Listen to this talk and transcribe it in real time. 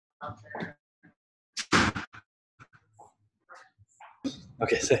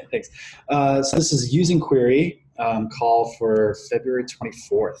Okay, so thanks. So this is using Qri call for February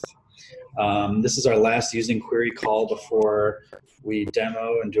 24th. This is our last using Qri call before we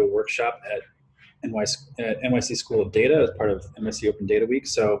demo and do a workshop at NYC School of Data as part of NYC Open Data Week.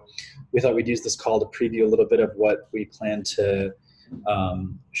 So we thought we'd use this call to preview a little bit of what we plan to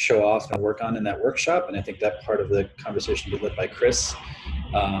show off and work on in that workshop. And I think that part of the conversation will be led by Chris.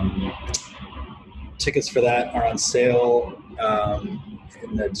 Tickets for that are on sale.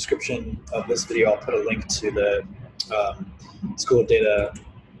 In the description of this video, I'll put a link to the School of Data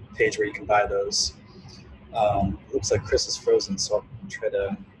page where you can buy those. Looks like Chris is frozen, so I'll try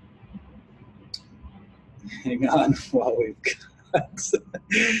to hang on while we've got...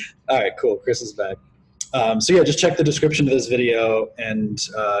 All right, cool. Chris is back. So yeah, just check the description of this video, and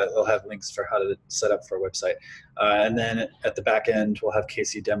it'll have links for how to set up for a website. And then at the back end, we'll have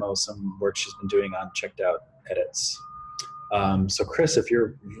Kasey demo some work she's been doing on checked out edits. So Chris, if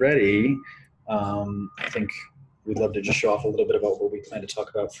you're ready, I think we'd love to just show off a little bit about what we plan to talk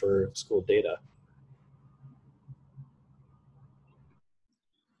about for school data.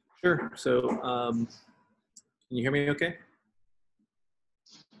 Sure. So can you hear me okay?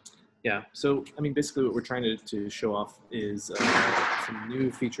 Yeah, so I mean, basically what we're trying to show off is some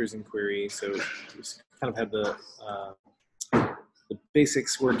new features in Qri. So we kind of have the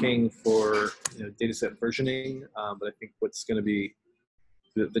basics working for dataset versioning, but I think what's going to be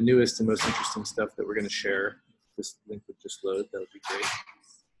the newest and most interesting stuff that we're going to share. This link would just load. That would be great.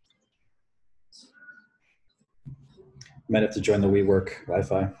 Might have to join the WeWork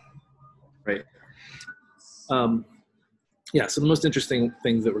Wi-Fi. Right. Yeah, so the most interesting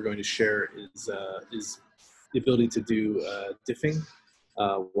things that we're going to share is the ability to do diffing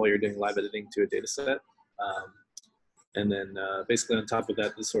while you're doing live editing to a data set. And then basically on top of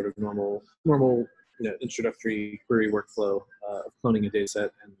that, this sort of normal introductory query workflow of cloning a data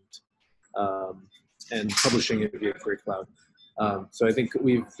set and publishing it via Qri Cloud. So I think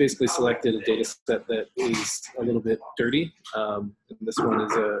we've basically selected a data set that is a little bit dirty. And this one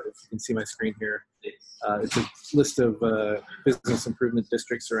is, if you can see my screen here, it's a list of business improvement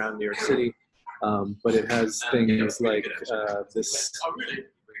districts around New York City, but it has things like this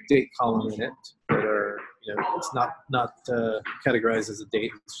date column in it that are, it's not categorized as a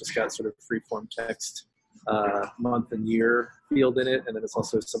date. It's just got sort of free-form text, month and year field in it, and then it's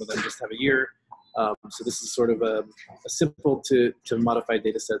also some of them just have a year. So this is sort of a simple to modify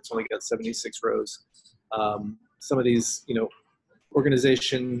data set. It's only got 76 rows. Some of these,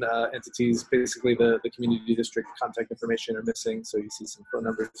 organization entities, basically the community district contact information are missing. So you see some phone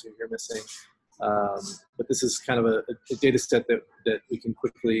numbers here missing. But this is kind of a data set that we can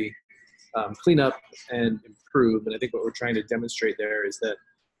quickly clean up and improve. And I think what we're trying to demonstrate there is that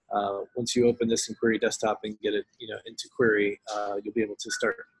once you open this in Qri Desktop and get it into Qri, you'll be able to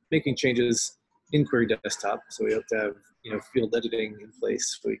start making changes in Qri Desktop. So we hope to have field editing in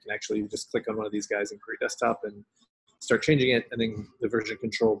place so you can actually just click on one of these guys in Qri Desktop and start changing it, and then the version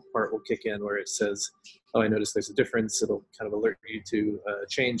control part will kick in where it says, oh, I noticed there's a difference. It'll kind of alert you to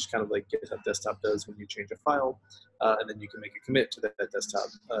change, kind of like GitHub Desktop does when you change a file, and then you can make a commit to that desktop,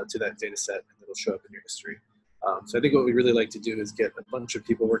 to that data set, and it'll show up in your history. So I think what we really like to do is get a bunch of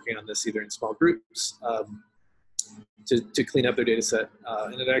people working on this either in small groups to clean up their data set,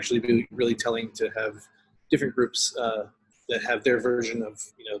 and it'd actually be really telling to have different groups that have their version of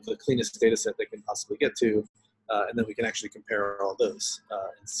the cleanest data set they can possibly get to, and then we can actually compare all those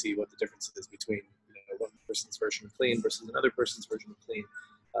and see what the difference is between one person's version of clean versus another person's version of clean.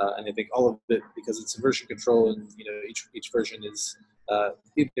 And I think all of it, because it's a version control and each version is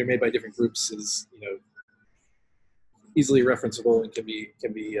they're made by different groups, is easily referenceable and can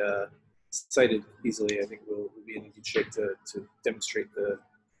be cited easily. I think we'll be in good shape to demonstrate the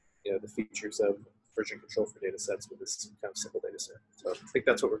features of version control for data sets with this kind of simple data set. So I think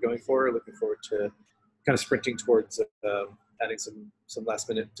that's what we're going for. Looking forward to kind of sprinting towards adding some last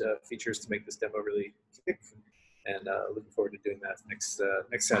minute features to make this demo really kick, and looking forward to doing that next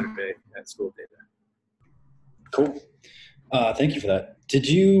Saturday at School of Data. Cool. Thank you for that. Do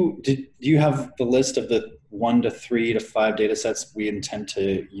you have the list of the 1 to 3 to 5 data sets we intend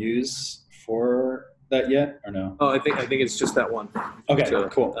to use for that yet, or no? Oh, I think it's just that one. Okay, so,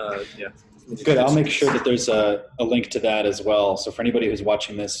 cool. Yeah. Good. I'll make sure that there's a link to that as well. So for anybody who's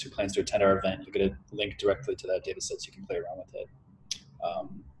watching this who plans to attend our event, you'll get a link directly to that data set so you can play around with it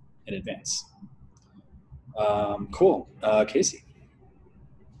in advance. Cool. Kasey.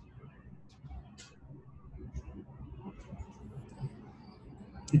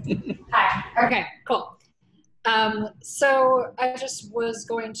 Hi. Okay, cool. So I just was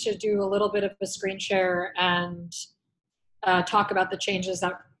going to do a little bit of a screen share and talk about the changes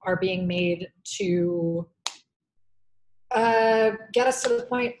that are being made to get us to the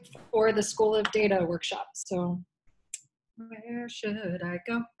point for the School of Data workshop. So where should I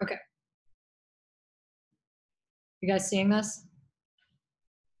go? Okay. You guys seeing this?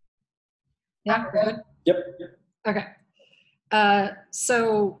 Yeah, we're good? Yep. Okay.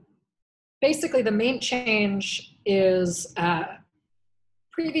 So basically the main change is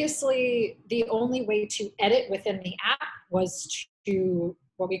previously the only way to edit within the app was to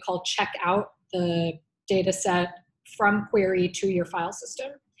what we call check out the data set from Qri to your file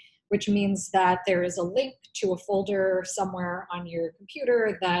system, which means that there is a link to a folder somewhere on your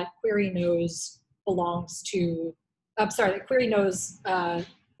computer that Qri knows belongs to, that Qri knows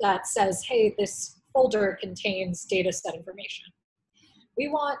that says, hey, this folder contains data set information. We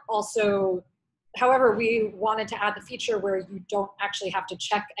want also, however, we wanted to add the feature where you don't actually have to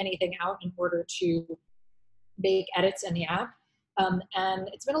check anything out in order to make edits in the app. And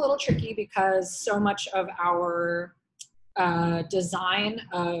it's been a little tricky because so much of our design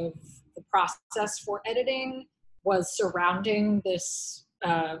of the process for editing was surrounding this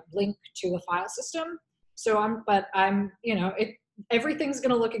link to the file system. So everything's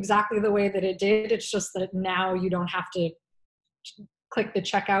going to look exactly the way that it did. It's just that now you don't have to click the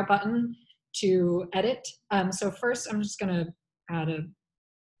checkout button to edit. So first I'm just going to add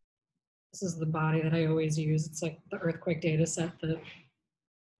this is the body that I always use. It's like the earthquake data set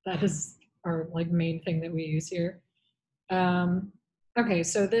that is our like main thing that we use here. Okay,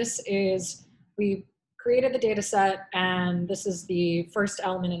 so we created the data set and this is the first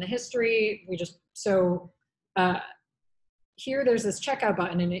element in the history. Here there's this checkout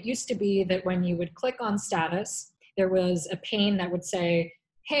button, and it used to be that when you would click on status, there was a pane that would say,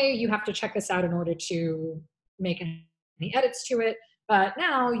 hey, you have to check this out in order to make any edits to it. But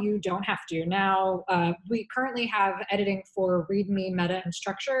now you don't have to. Now we currently have editing for README, meta, and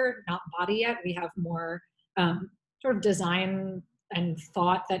structure, not body yet. We have more sort of design and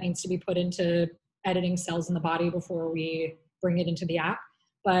thought that needs to be put into editing cells in the body before we bring it into the app.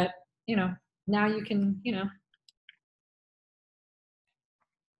 But now you can,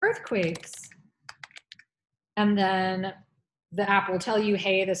 earthquakes. And then the app will tell you,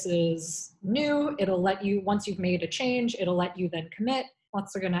 hey, this is new. It'll let you, once you've made a change, it'll let you then commit.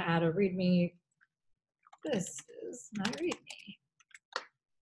 Once they're gonna add a README, this is my README.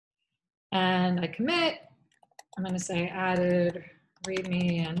 And I commit, I'm gonna say added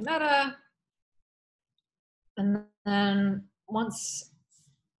README and meta. And then once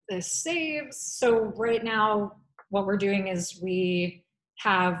this saves, so right now what we're doing is we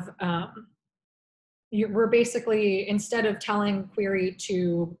have, we're basically, instead of telling Qri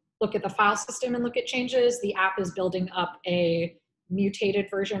to look at the file system and look at changes, the app is building up a mutated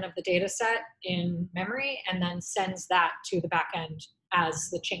version of the data set in memory and then sends that to the backend as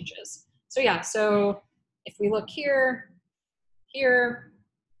the changes. So yeah, so if we look here,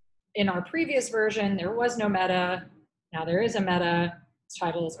 in our previous version, there was no meta. Now there is a meta. Its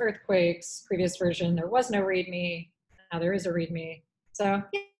title is Earthquakes. Previous version, there was no README. Now there is a README. So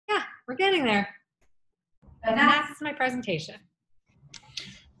yeah, we're getting there. And that's my presentation.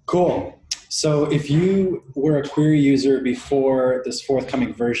 Cool. So if you were a Qri user before this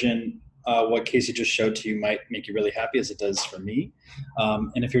forthcoming version, what Kasey just showed to you might make you really happy, as it does for me.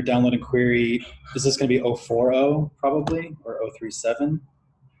 And if you're downloading Qri, is this going to be 040 probably, or 037?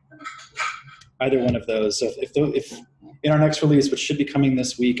 Either one of those. So if in our next release, which should be coming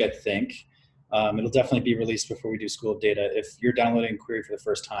this week, I think, it'll definitely be released before we do School of Data. If you're downloading Qri for the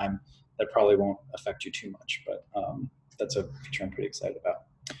first time, that probably won't affect you too much, but that's a feature I'm pretty excited about.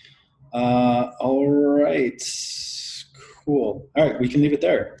 All right, cool. All right, we can leave it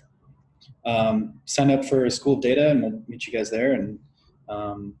there. Sign up for School of Data and we'll meet you guys there. And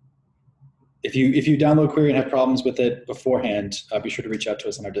if you download Qri and have problems with it beforehand, be sure to reach out to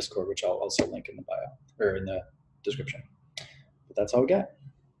us on our Discord, which I'll also link in the bio or in the description. But that's all we got.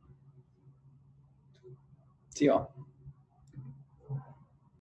 See y'all.